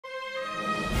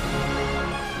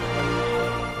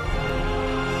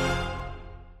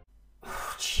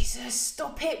Jesus,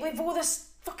 stop it with all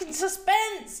this fucking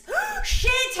suspense.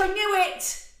 Shit, I knew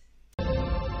it.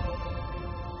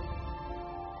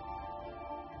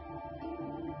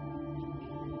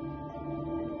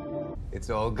 It's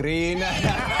all green.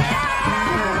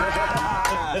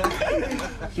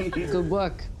 Good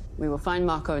work. We will find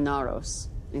Marco Naros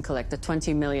and collect a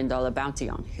 $20 million bounty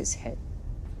on his head.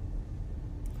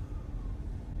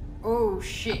 Oh,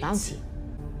 shit. A bounty?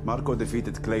 Marco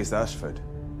defeated Claes Ashford,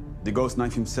 the ghost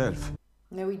knife himself.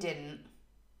 No, he didn't.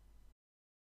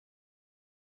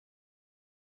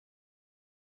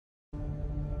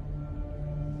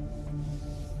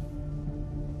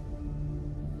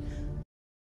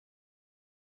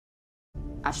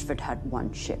 Ashford had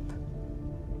one ship.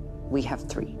 We have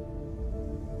 3.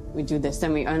 We do this,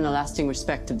 then we earn the lasting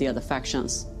respect of the other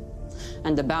factions.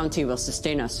 And the bounty will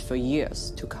sustain us for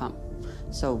years to come.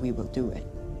 So we will do it.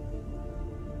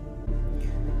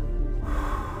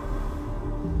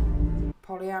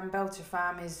 Pollyann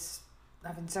Belterfam is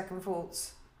having second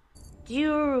thoughts.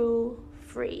 Duru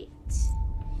Freed.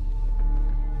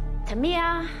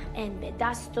 Tamia and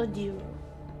Bedasto Duru.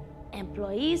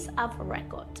 Employees of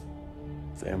record.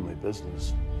 Family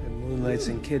business. And moonlights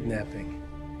and kidnapping.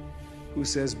 Who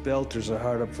says Belters are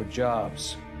hard up for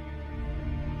jobs?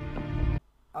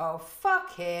 Oh,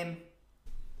 fuck him.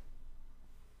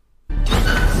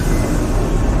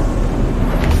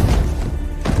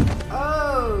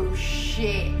 Oh,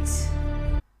 shit.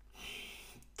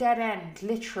 Dead end,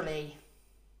 literally.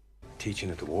 Teaching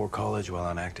at the War College while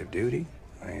on active duty?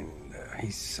 I mean,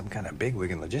 he's some kind of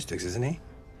bigwig in logistics, isn't he?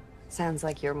 Sounds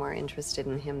like you're more interested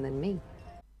in him than me.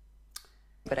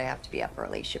 But I have to be up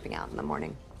early, shipping out in the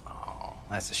morning. Oh,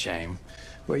 that's a shame.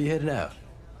 Where you headed out?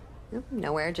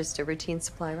 Nowhere, just a routine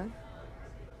supply run.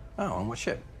 Oh, on what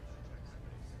ship?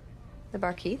 The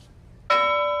Barkeith.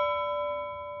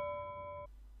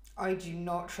 I do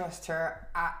not trust her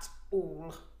at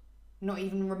all. Not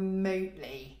even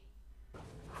remotely.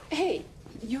 Hey,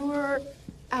 you're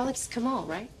Alex Kamal,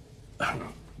 right?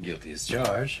 Guilty as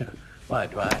charged. Why?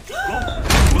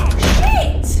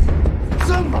 Shit!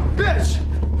 Son of a bitch!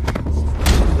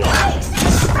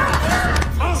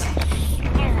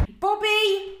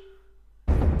 Bobby!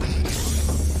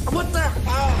 What the?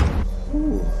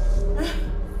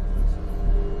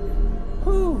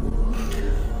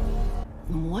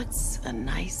 What's a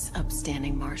nice,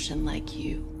 upstanding Martian like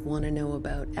you want to know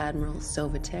about Admiral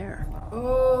Sauveterre?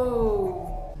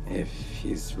 Oh. If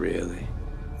he's really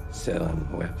selling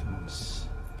weapons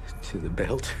to the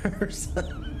Belters.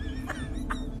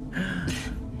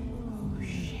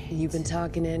 You been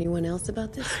talking to anyone else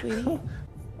about this, sweetie?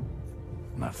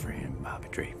 My friend Bobby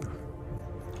Draper.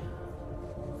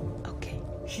 Okay.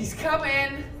 She's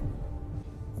coming.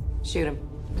 Shoot him.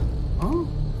 Oh?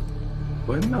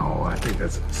 But no, I think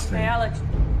that's a mistake. Hey, Alex.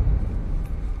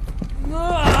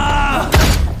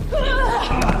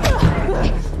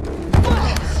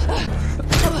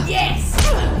 Yes!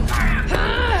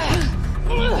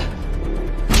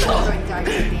 Don't die,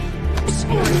 baby.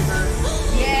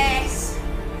 Yes!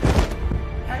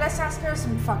 Now let's ask her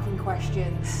some fucking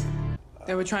questions.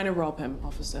 They were trying to rob him,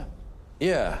 officer.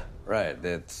 Yeah, right.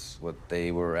 That's what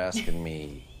they were asking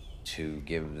me to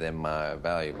give them my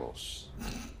valuables.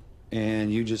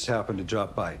 And you just happened to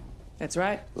drop by. That's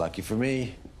right. Lucky for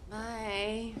me.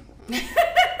 Bye.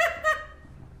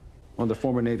 One of the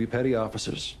former Navy petty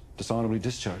officers, dishonorably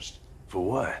discharged. For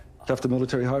what? Theft of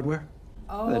military hardware?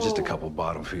 Oh. They're just a couple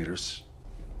bottom feeders.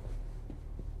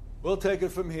 We'll take it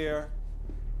from here.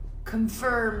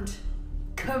 Confirmed.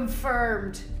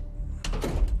 Confirmed.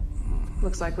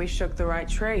 Looks like we shook the right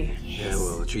tree. Yeah,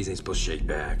 well, the trees ain't supposed to shake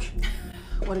back.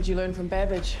 What did you learn from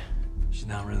Babbage? She's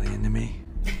not really into me.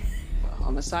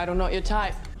 Homicidal, not your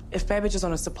type. If Babbage is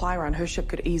on a supply run, her ship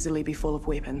could easily be full of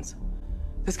weapons.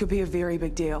 This could be a very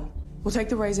big deal. We'll take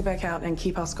the Razorback out and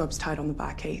keep our scopes tight on the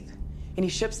Barkeith. Any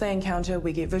ships they encounter,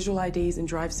 we get visual IDs and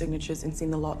drive signatures and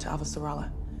send the lot to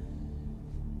Avasarala.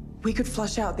 We could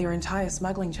flush out their entire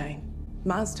smuggling chain,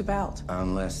 Mars to Belt.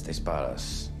 Unless they spot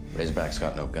us. Razorback's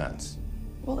got no guns.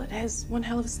 Well, it has one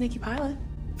hell of a sneaky pilot.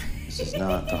 This is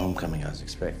not the homecoming I was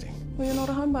expecting. Well, you're not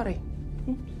a homebody.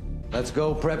 Let's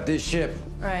go prep this ship.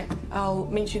 All right, I'll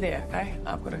meet you there, okay?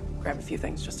 I've got to grab a few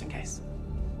things just in case.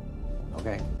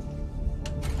 Okay.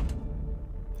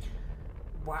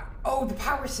 Wow. Oh, the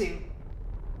power suit.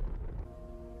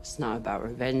 It's not about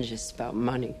revenge, it's about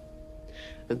money.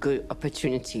 A good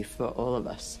opportunity for all of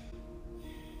us.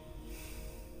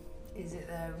 Is it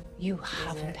though? You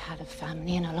haven't had a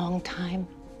family in a long time.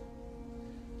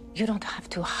 You don't have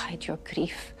to hide your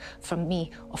grief from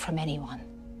me or from anyone.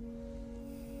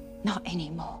 Not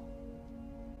anymore.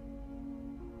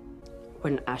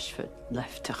 When Ashford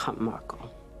left to hunt Marco,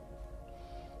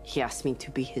 he asked me to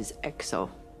be his XO.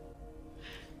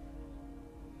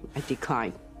 I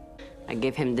declined. I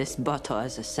gave him this bottle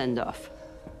as a send-off,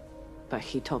 but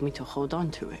he told me to hold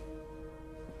on to it.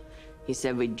 He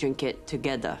said we'd drink it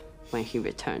together when he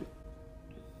returned.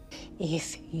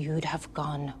 If you'd have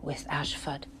gone with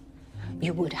Ashford,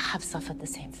 you would have suffered the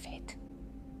same fate.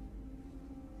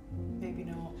 Maybe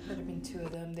not. There'd have been two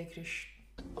of them. They could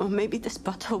have. Or maybe this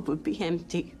bottle would be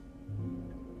empty.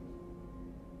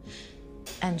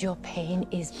 And your pain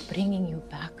is bringing you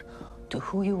back to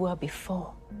who you were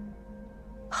before.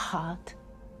 Hard,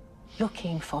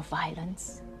 looking for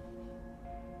violence.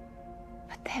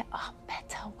 But there are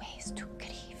better ways to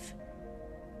grieve.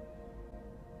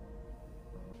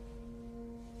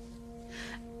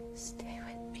 Stay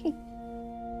with me.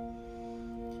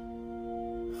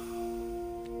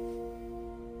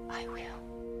 I will.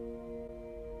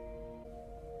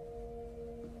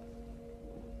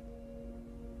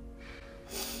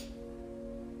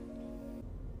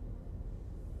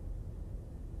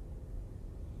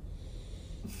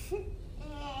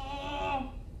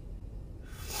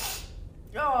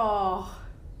 Oh,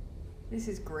 this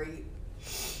is great.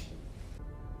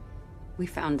 We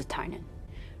found the Tynan.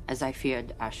 As I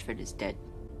feared, Ashford is dead.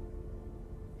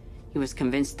 He was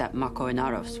convinced that Mako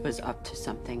Inaros was up to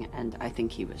something, and I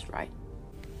think he was right.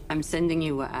 I'm sending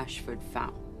you what Ashford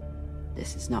found.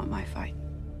 This is not my fight.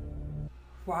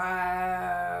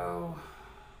 Wow.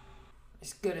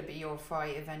 It's gonna be your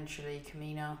fight eventually,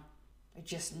 Kamina. I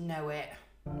just know it.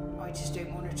 I just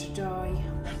don't want her to die.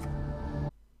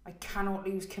 I cannot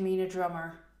lose Kamina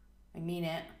Drummer. I mean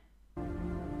it.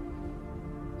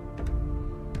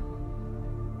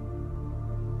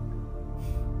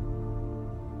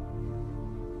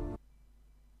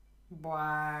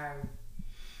 Wow.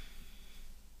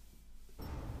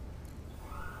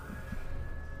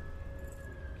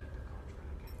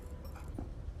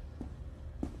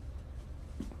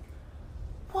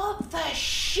 What the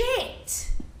shit?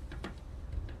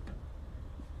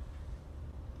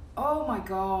 Oh my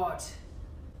god.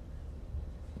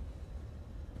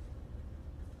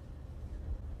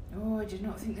 Oh, I did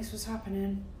not think this was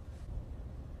happening.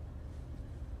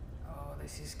 Oh,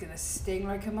 this is gonna sting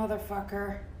like a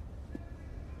motherfucker.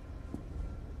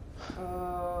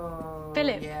 Oh,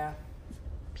 Philip. yeah.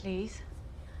 Please,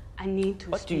 I need to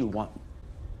What do you want?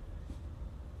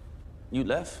 You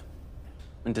left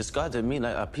and discarded me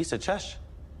like a piece of trash.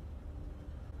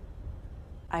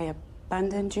 I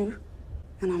abandoned you,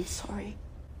 and I'm sorry,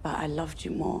 but I loved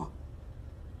you more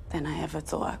than I ever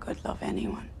thought I could love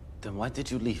anyone. Then why did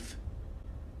you leave?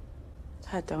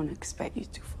 I don't expect you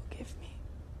to forgive me,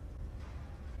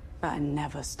 but I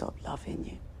never stopped loving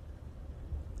you.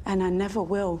 And I never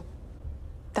will.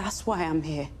 That's why I'm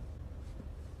here.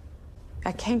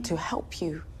 I came to help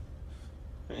you.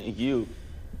 You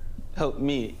help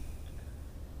me.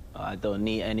 I don't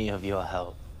need any of your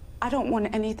help. I don't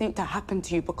want anything to happen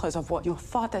to you because of what your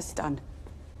father's done.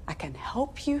 I can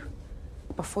help you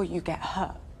before you get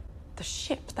hurt. The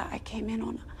ship that I came in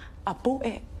on, I bought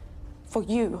it for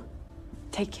you.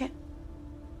 Take it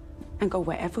and go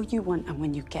wherever you want, and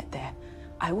when you get there,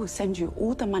 I will send you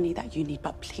all the money that you need,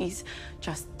 but please,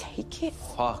 just take it.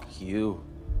 Fuck you.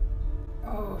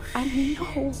 Oh, I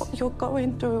know what you're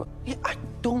going through. Yeah, I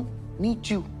don't need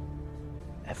you.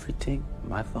 Everything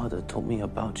my father told me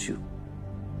about you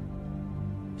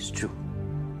is true.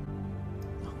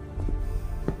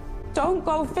 Don't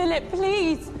go, Philip,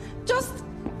 please. Just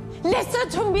listen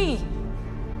to me.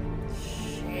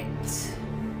 Shit.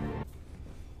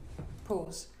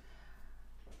 Pause.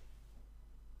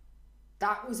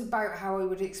 That was about how I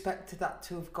would expect that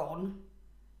to have gone.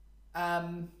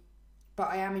 But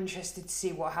I am interested to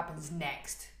see what happens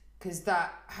next, because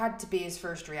that had to be his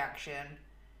first reaction.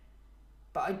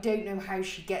 But I don't know how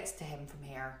she gets to him from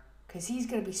here, because he's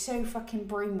going to be so fucking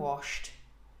brainwashed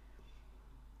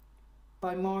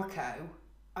by Marco.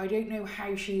 I don't know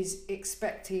how she's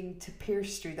expecting to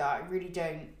pierce through that. I really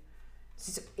don't.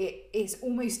 It's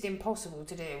almost impossible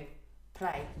to do.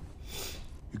 Play.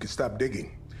 You can stop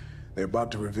digging. They're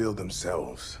about to reveal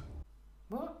themselves.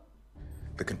 What?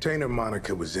 The container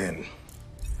Monica was in.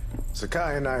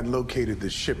 Sakai and I located the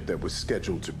ship that was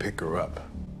scheduled to pick her up.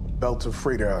 Belter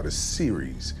freighter out of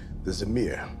Ceres, the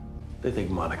Zamir. They think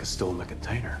Monica's still in the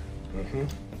container. Mm-hmm.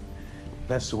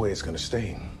 That's the way it's gonna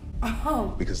stay.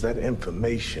 Oh. Because that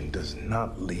information does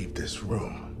not leave this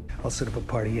room. I'll set up a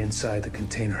party inside the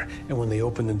container, and when they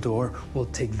open the door, we'll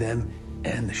take them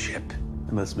and the ship.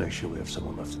 And let's make sure we have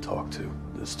someone left to talk to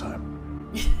this time.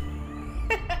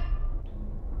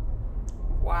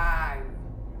 Wow.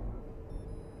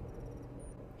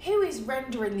 Who is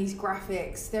rendering these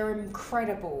graphics? They're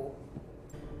incredible.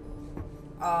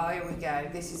 Oh, here we go.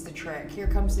 This is the trick. Here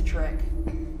comes the trick.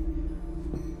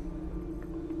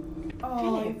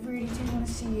 Oh, I really do want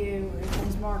to see you. Here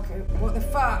comes Marco. What the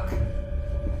fuck?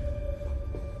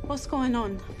 What's going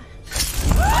on?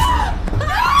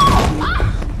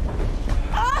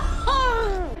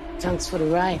 Thanks for the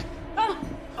ride.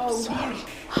 Oh, Sorry.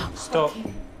 you Stop.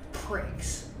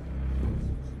 pricks.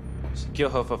 Secure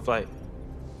her for flight.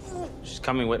 She's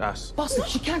coming with us. Boss,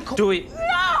 she can't come. Do it.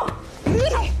 No!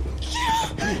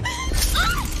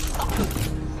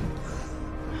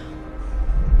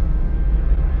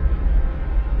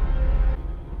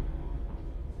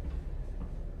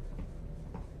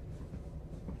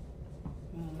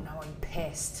 Now I'm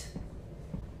pissed.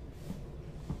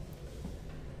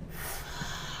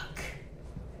 Fuck.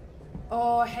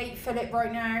 Oh, I hate Philip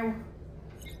right now.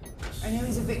 I know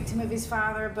he's a victim of his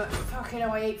father, but fucking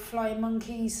hell, I hate flying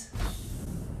monkeys.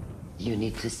 You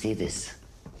need to see this.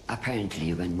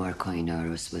 Apparently, when Marco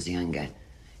Inaros was younger,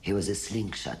 he was a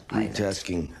slingshot pilot.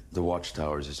 Retasking the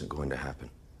watchtowers isn't going to happen.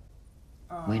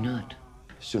 Why not?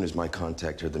 As soon as my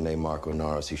contact heard the name Marco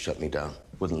Inaros, he shut me down.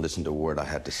 Wouldn't listen to a word I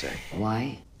had to say.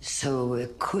 Why? So,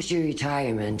 cushy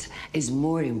retirement is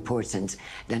more important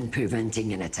than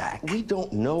preventing an attack. We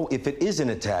don't know if it is an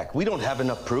attack. We don't have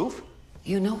enough proof.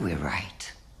 You know we're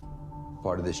right.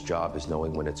 Part of this job is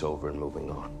knowing when it's over and moving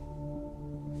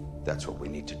on. That's what we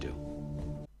need to do.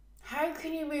 How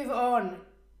can you move on?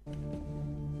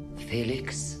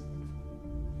 Felix,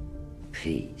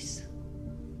 please.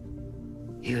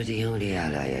 You're the only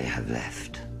ally I have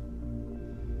left.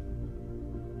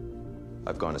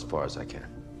 I've gone as far as I can.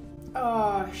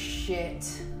 Oh, shit.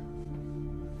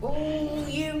 Oh,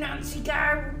 you Nancy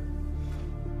Gow.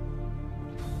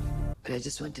 But I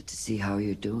just wanted to see how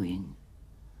you're doing.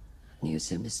 New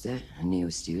semester,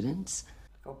 new students.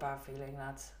 Got a bad feeling,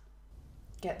 lads.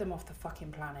 Get them off the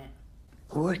fucking planet.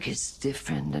 Work is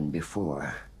different than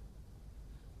before.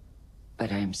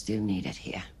 But I'm still needed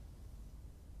here.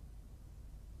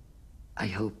 I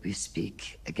hope we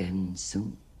speak again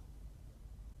soon.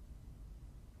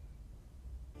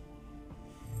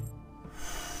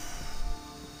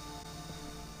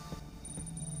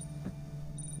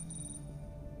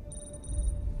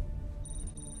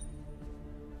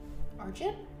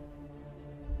 Arjun?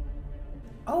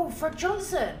 Oh, Fred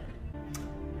Johnson!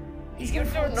 He's You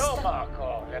gonna do know,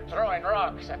 Marco, that throwing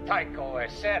rocks at Tycho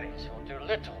Ceres will do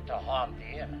little to harm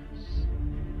the inners.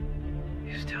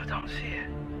 You still don't see it?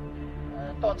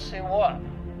 Don't see what?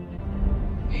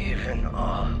 Even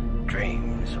our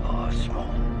dreams are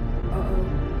small.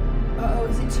 Uh-oh,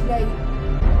 is it too late?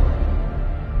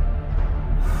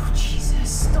 Oh, Jesus,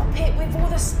 stop it with all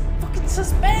this fucking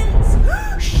suspense!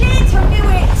 Shit, I knew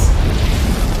it!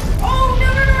 Oh,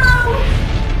 no, no, no!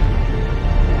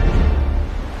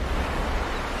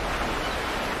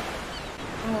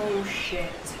 Oh,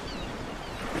 shit.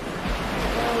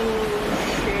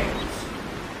 Oh, shit.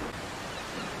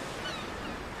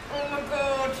 Oh, my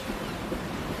God.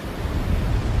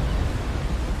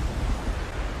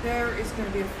 There is going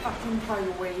to be a fucking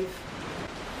tidal wave.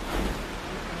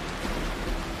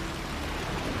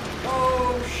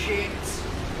 Oh, shit.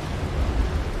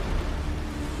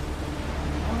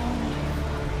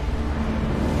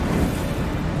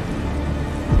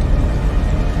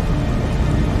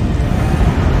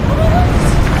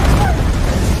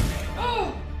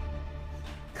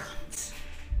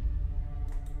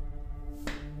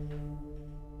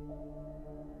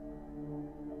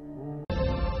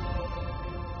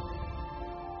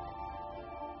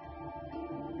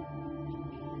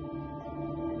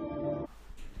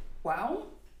 Wow.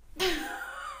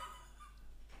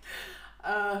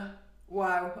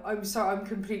 Wow. I'm sorry, I'm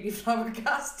completely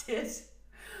flabbergasted.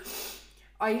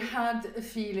 I had a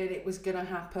feeling it was gonna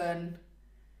happen.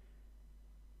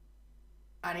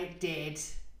 And it did.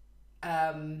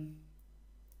 And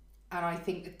I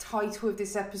think the title of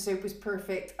this episode was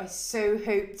perfect. I so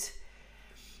hoped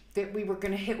that we were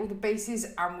gonna hit all the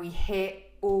bases, and we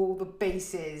hit all the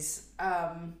bases.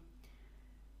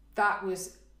 That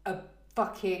was a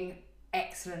fucking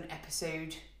excellent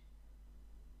episode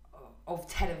of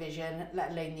television,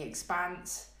 let alone The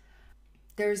Expanse.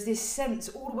 There's this sense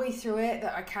all the way through it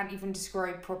that I can't even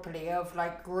describe properly, of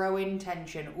like growing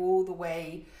tension all the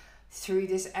way through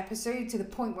this episode, to the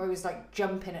point where I was like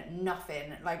jumping at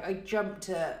nothing. Like I jumped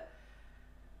at,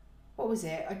 what was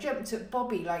it? I jumped at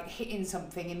Bobby like hitting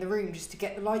something in the room just to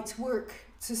get the light to work,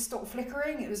 to stop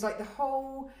flickering. It was like the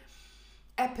whole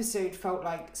episode felt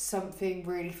like something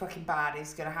really fucking bad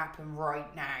is gonna happen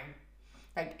right now,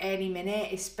 like any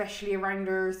minute, especially around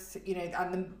Earth, you know.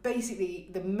 And then basically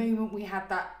the moment we had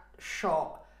that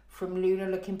shot from Luna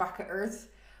looking back at Earth.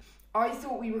 I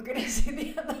thought we were going to see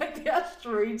the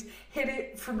asteroids hit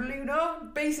it from Luna.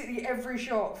 Basically every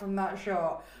shot from that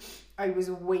shot, I was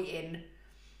waiting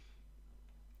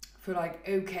for like,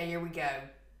 okay, here we go.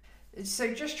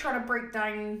 So just trying to break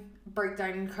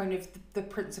down kind of the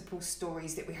principal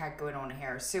stories that we had going on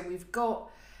here. So we've got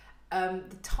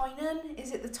the Tynan,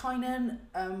 is it the Tynan?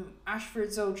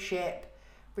 Ashford's old ship,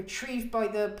 retrieved by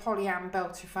the Polyam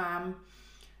Belter fam,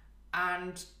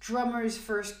 and Drummer's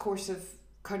first course of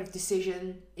kind of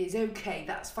decision is, okay,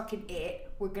 that's fucking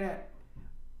it. We're gonna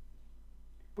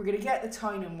get the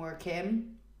Tynan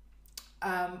working.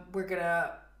 We're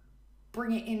gonna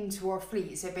bring it into our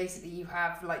fleet. So basically you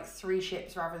have like 3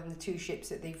 ships rather than the 2 ships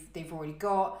that they've already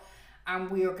got,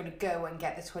 and we are gonna go and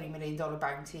get the $20 million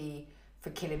bounty for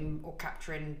killing or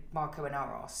capturing Marco and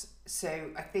Aros.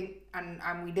 So I think,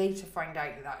 and we later find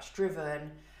out that that's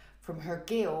driven from her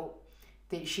guilt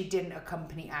that she didn't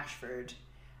accompany Ashford.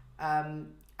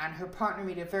 And her partner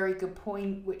made a very good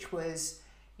point, which was,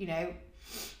 you know,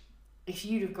 if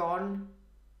you'd have gone,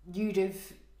 you'd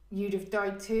have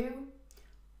died too.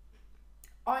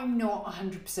 I'm not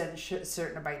 100%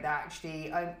 certain about that,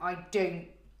 actually. I don't,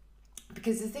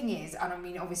 because the thing is, and I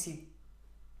mean, obviously,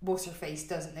 what's-her-face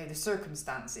doesn't know the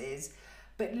circumstances,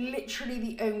 but literally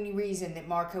the only reason that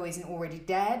Marco isn't already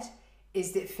dead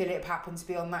is that Philip happened to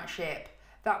be on that ship.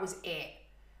 That was it.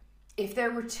 If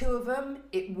there were 2 of them,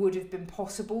 it would have been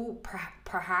possible,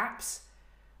 perhaps,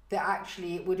 that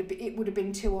actually it would have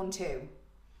been 2 on 2.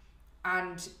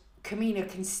 And Kamina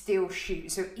can still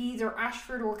shoot. So either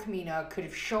Ashford or Kamina could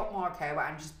have shot Marco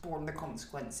and just borne the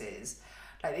consequences.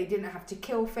 Like, they didn't have to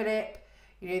kill Philip.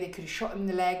 You know, they could have shot him in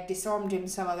the leg, disarmed him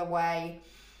some other way.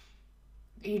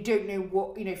 You don't know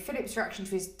what, you know, Philip's reaction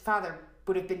to his father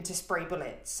would have been to spray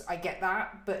bullets. I get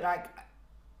that, but like,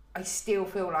 I still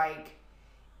feel like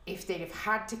if they'd have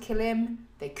had to kill him,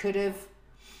 they could have,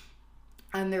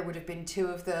 and there would have been 2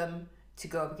 of them to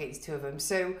go up against 2 of them.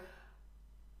 So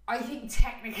I think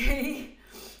technically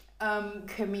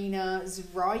Kamina's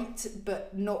right,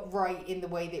 but not right in the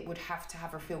way that would have to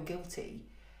have her feel guilty,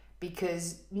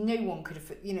 because no one could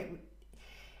have, you know,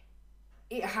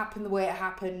 it happened the way it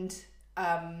happened.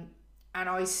 And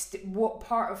what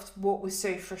part of what was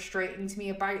so frustrating to me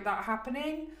about that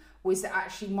happening was that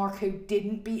actually Marco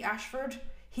didn't beat Ashford.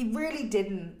 He really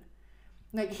didn't.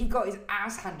 Like, he got his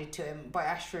ass handed to him by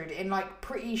Ashford in like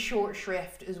pretty short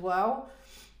shrift as well.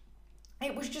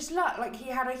 It was just luck. Like, he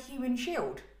had a human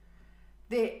shield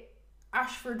that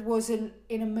Ashford wasn't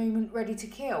in a moment ready to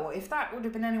kill. If that would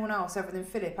have been anyone else other than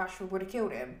Philip, Ashford would have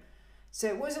killed him. So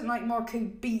it wasn't like Marco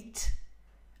beat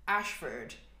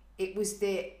Ashford. It was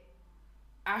that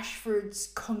Ashford's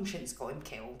conscience got him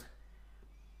killed.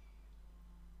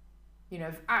 You know,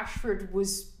 if Ashford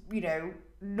was, you know,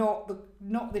 not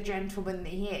the gentleman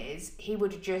that he is, he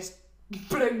would have just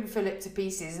blown Philip to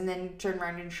pieces and then turned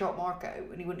around and shot Marco,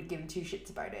 and he wouldn't have given 2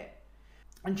 shits about it.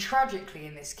 And tragically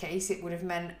in this case, it would have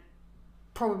meant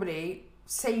probably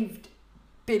saved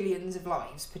billions of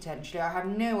lives, potentially. I have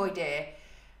no idea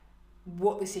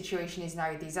what the situation is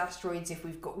now with these asteroids, if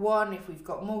we've got 1, if we've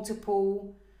got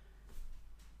multiple.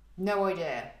 No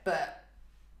idea, but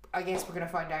I guess we're going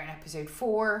to find out in episode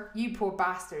 4. You poor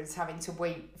bastards having to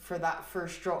wait for that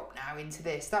first drop now into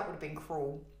this. That would have been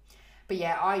cruel. But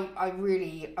yeah, I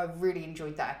really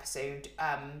enjoyed that episode.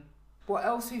 What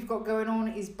else we've got going on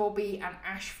is Bobby and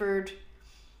Ashford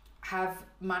have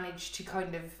managed to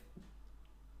kind of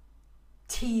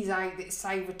tease out that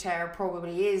Salvatore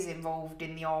probably is involved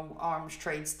in the arms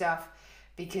trade stuff,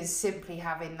 because simply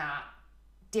having that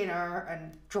dinner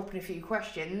and dropping a few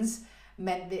questions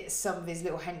meant that some of his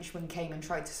little henchmen came and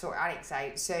tried to sort Alex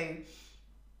out. So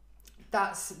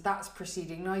that's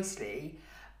proceeding nicely.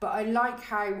 But I like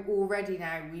how already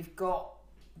now we've got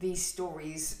these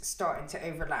stories starting to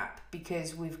overlap,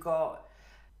 because we've got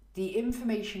the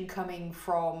information coming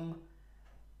from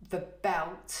the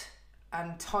Belt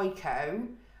and Tycho,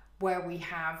 where we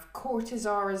have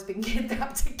Cortazar has been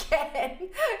kidnapped again.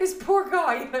 This poor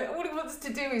guy, like, all he wants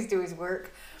to do is do his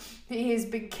work. He has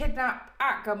been kidnapped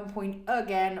at gunpoint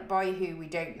again by who we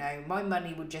don't know. My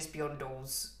money would just be on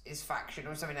Dawes' faction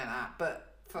or something like that, but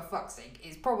for fuck's sake,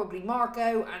 it's probably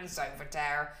Marco and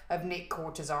Salvatore of Nick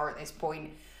Cortazar at this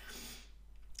point.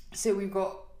 So we've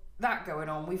got that going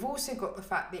on. We've also got the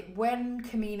fact that when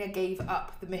Kamina gave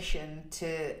up the mission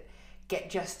to get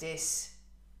justice,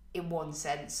 in one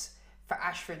sense, for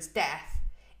Ashford's death,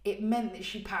 it meant that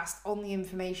she passed on the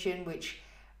information which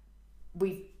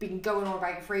we've been going on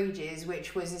about for ages,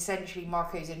 which was essentially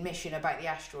Marco's admission about the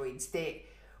asteroids, that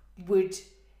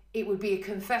it would be a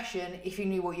confession if you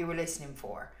knew what you were listening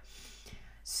for.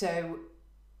 So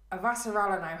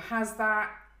Avasarala now has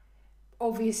that.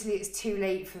 Obviously, it's too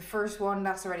late for the first one.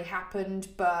 That's already happened,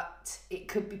 but it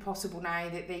could be possible now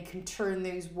that they can turn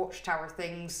those watchtower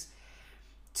things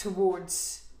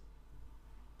towards,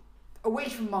 away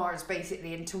from Mars,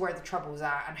 basically, into where the trouble's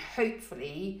at, and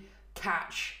hopefully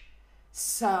catch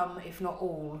some, if not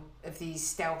all, of these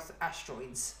stealth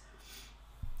asteroids.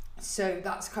 So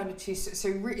that's kind of too. So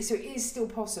it is still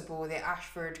possible that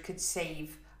Ashford could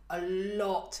save a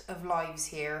lot of lives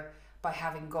here by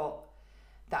having got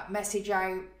that message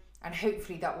out, and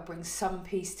hopefully that will bring some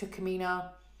peace to Kamina,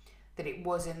 that it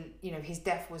wasn't, you know, his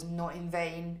death was not in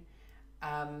vain,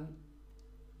 and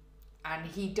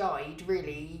he died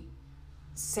really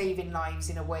saving lives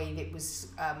in a way that was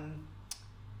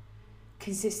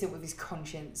consistent with his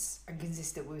conscience and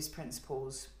consistent with his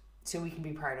principles, so we can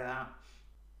be proud of that.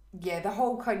 Yeah, the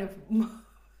whole kind of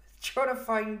trying to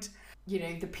find, you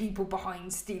know, the people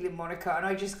behind stealing Monica, and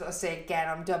I just gotta say again,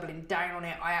 I'm doubling down on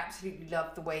it. I absolutely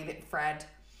love the way that Fred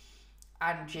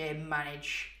and Jim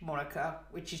manage Monica,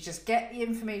 which is just get the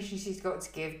information she's got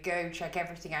to give, go check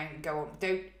everything out and go on.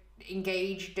 Don't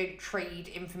engage, don't trade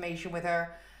information with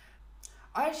her.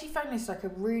 I actually found this like a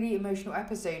really emotional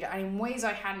episode, and in ways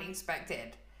I hadn't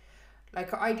expected.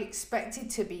 Like, I'd expected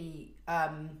to be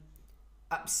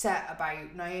upset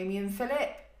about Naomi and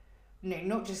Philip. No,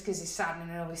 not just because it's sad in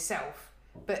and of itself,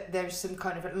 but there's some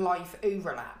kind of a life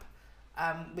overlap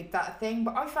with that thing.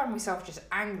 But I found myself just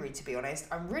angry, to be honest.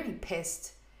 I'm really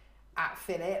pissed at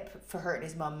Philip for hurting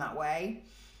his mum that way.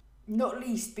 Not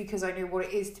least because I know what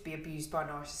it is to be abused by a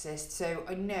narcissist. So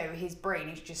I know his brain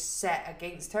is just set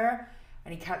against her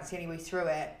and he can't see any way through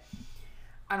it.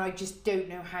 And I just don't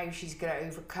know how she's going to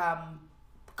overcome,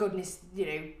 goodness, you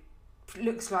know,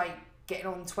 looks like getting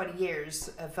on 20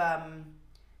 years of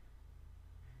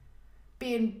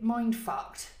being mind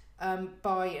fucked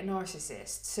by a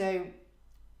narcissist. So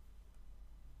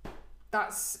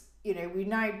that's, you know, we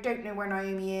now don't know where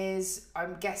Naomi is.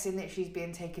 I'm guessing that she's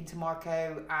being taken to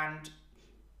Marco, and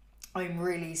I'm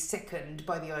really sickened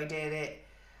by the idea that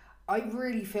I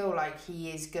really feel like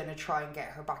he is going to try and get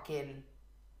her back in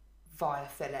via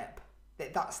Philip.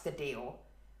 That's the deal.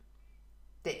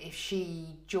 That if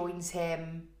she joins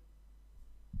him,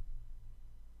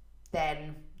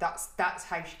 then that's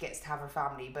how she gets to have her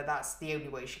family, but that's the only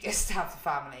way she gets to have the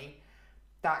family.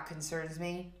 That concerns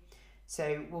me.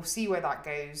 So we'll see where that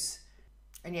goes.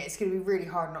 And yeah, it's going to be really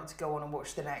hard not to go on and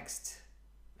watch the next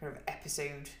kind of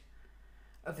episode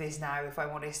of this now, if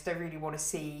I'm honest. I really want to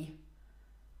see,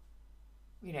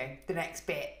 you know, the next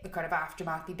bit, the kind of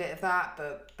aftermathy bit of that,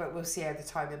 but we'll see how the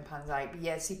timing pans out. But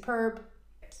yeah, superb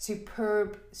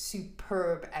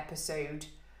episode.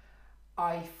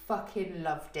 I fucking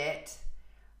loved it.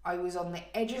 I was on the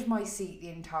edge of my seat the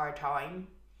entire time.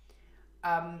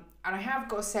 And I have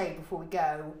got to say before we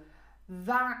go,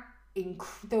 that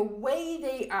the way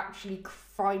they actually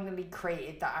finally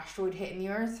created that asteroid hitting the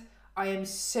Earth, I am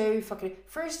so fucking...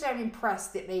 First, I'm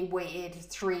impressed that they waited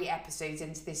 3 episodes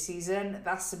into this season.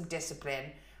 That's some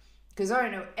discipline. Because I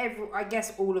don't know, I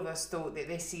guess all of us thought that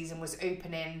this season was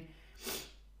opening...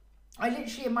 I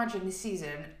literally imagine this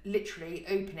season literally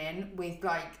opening with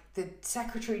like the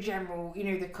Secretary General, you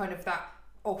know, the kind of that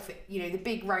office, you know, the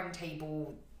big round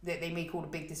table that they make all the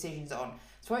big decisions on.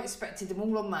 So I expected them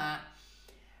all on that.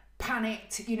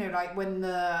 Panicked, you know, like when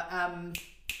the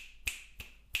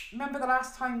remember the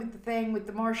last time with the thing with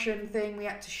the Martian thing we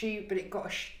had to shoot, but it got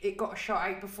a shot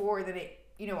out before, and then it,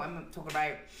 you know what I'm talking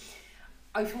about.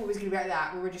 I thought it was gonna be like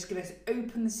that. We were just gonna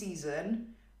open the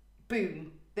season,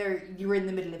 boom. There, you're in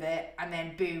the middle of it, and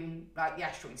then boom, like the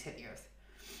asteroids hit the Earth.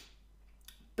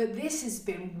 But this has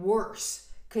been worse,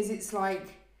 because it's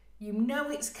like, you know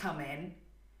it's coming,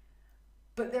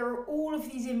 but there are all of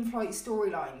these in-flight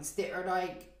storylines that are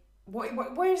like,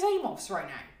 where's Amos right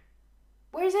now?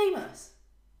 Where's Amos?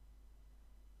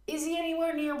 Is he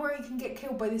anywhere near where he can get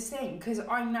killed by this thing? Because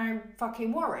I'm now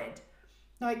fucking worried.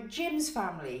 Like, Jim's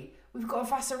family, we've got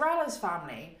Vasarala's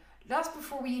family. That's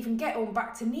before we even get on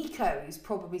back to Nico, who's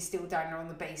probably still down there on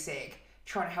the basic,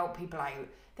 trying to help people out.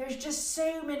 There's just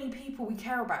so many people we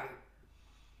care about.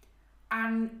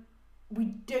 And we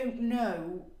don't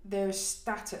know their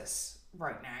status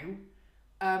right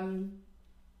now.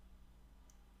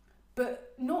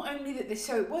 But not only that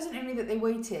so it wasn't only that they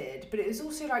waited, but it was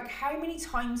also like, how many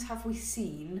times have we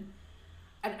seen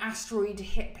an asteroid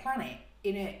hit planet?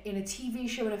 In a TV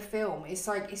show and a film, it's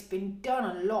like it's been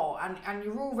done a lot, and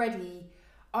you're already,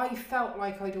 I felt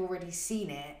like I'd already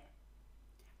seen it.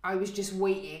 I was just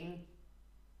waiting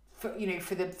for, you know,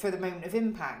 for the moment of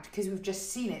impact, because we've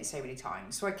just seen it so many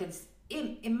times. So I can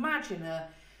imagine an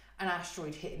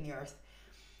asteroid hitting the Earth.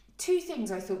 two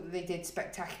things I thought that they did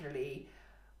spectacularly.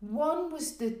 One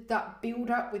was that build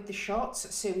up with the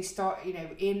shots. So we start, you know,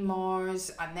 in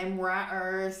Mars, and then we're at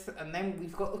Earth, and then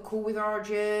we've got the call with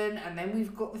Arjun, and then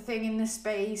we've got the thing in the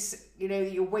space. You know,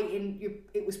 you're waiting.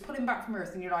 It was pulling back from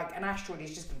Earth, and you're like, an asteroid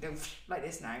is just gonna go like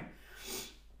this now.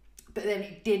 But then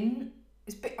it didn't.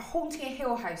 Haunting a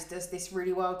Hill House does this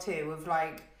really well too. Of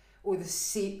like, or the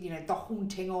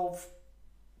Haunting of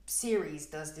series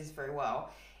does this very well.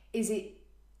 Is it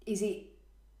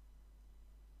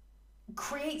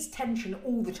creates tension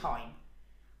all the time.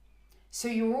 So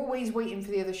you're always waiting for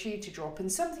the other shoe to drop,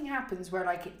 and something happens where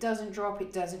like it doesn't drop, and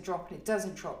it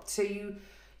doesn't drop. So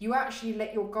you actually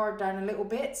let your guard down a little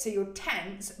bit, so you're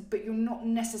tense, but you're not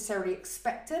necessarily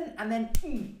expectant, and then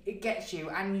it gets you,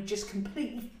 and you just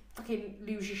completely fucking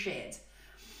lose your shit.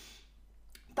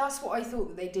 That's what I thought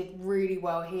that they did really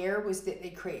well here, was that they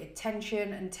created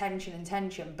tension,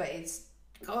 but it's,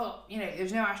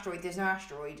 there's no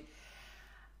asteroid.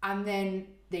 And then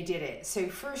they did it. So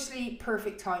firstly,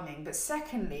 perfect timing. But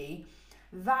secondly,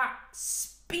 that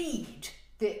speed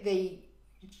that they...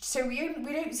 So we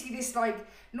don't see this like...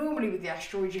 Normally with the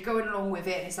asteroids, you're going along with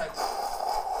it and it's like...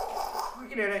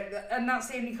 and that's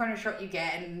the only kind of shot you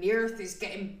get. And the Earth is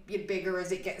getting bigger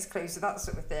as it gets closer, that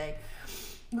sort of thing.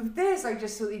 With this, I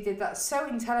just thought they did that so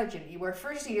intelligently, where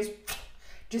firstly it's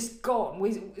just gone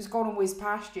and whizzed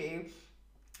past you.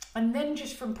 And then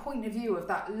just from point of view of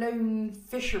that lone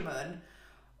fisherman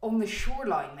on the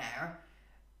shoreline there,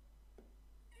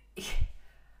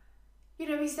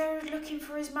 he's there looking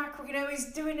for his mackerel,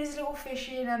 he's doing his little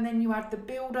fishing, and then you had the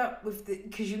build up with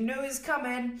because it's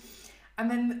coming,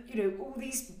 and then, all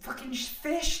these fucking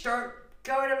fish start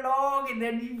going along, and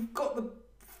then you've got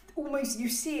you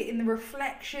see it in the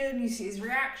reflection, you see his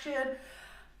reaction.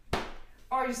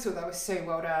 I just thought that was so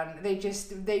well done.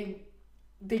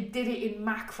 They did it in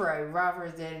macro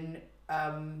rather than...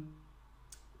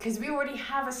 Because we already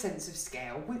have a sense of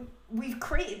scale. We've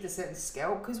created the sense of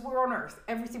scale because we're on Earth.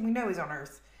 Everything we know is on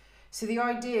Earth. So the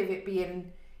idea of it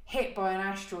being hit by an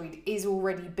asteroid is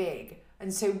already big.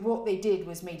 And so what they did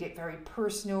was made it very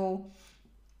personal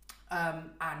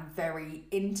and very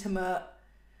intimate.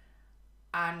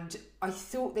 And I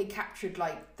thought they captured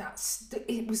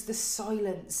it was the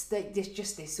silence,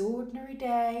 this ordinary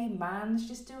day, man's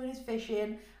just doing his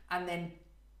fishing, and then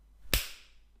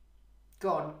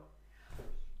gone.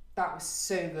 That was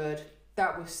so good.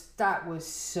 That was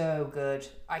so good.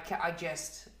 I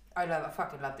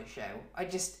fucking love this show.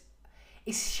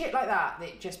 It's shit like that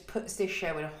just puts this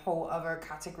show in a whole other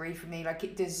category for me. Like,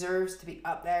 it deserves to be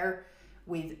up there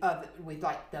with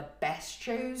like the best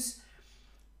shows,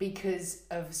 because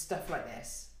of stuff like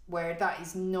this, where that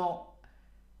is not...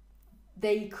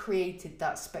 They created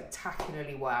that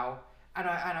spectacularly well. And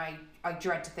I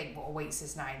dread to think what awaits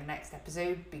us now in the next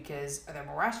episode, because are there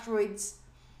more asteroids?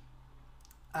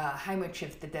 How much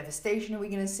of the devastation are we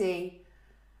going to see?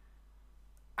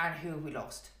 And who have we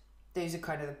lost? Those are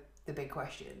kind of the big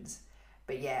questions.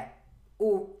 But yeah,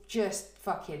 all just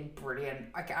fucking brilliant.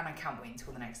 I can't wait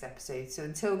until the next episode. So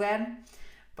until then,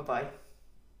 bye-bye.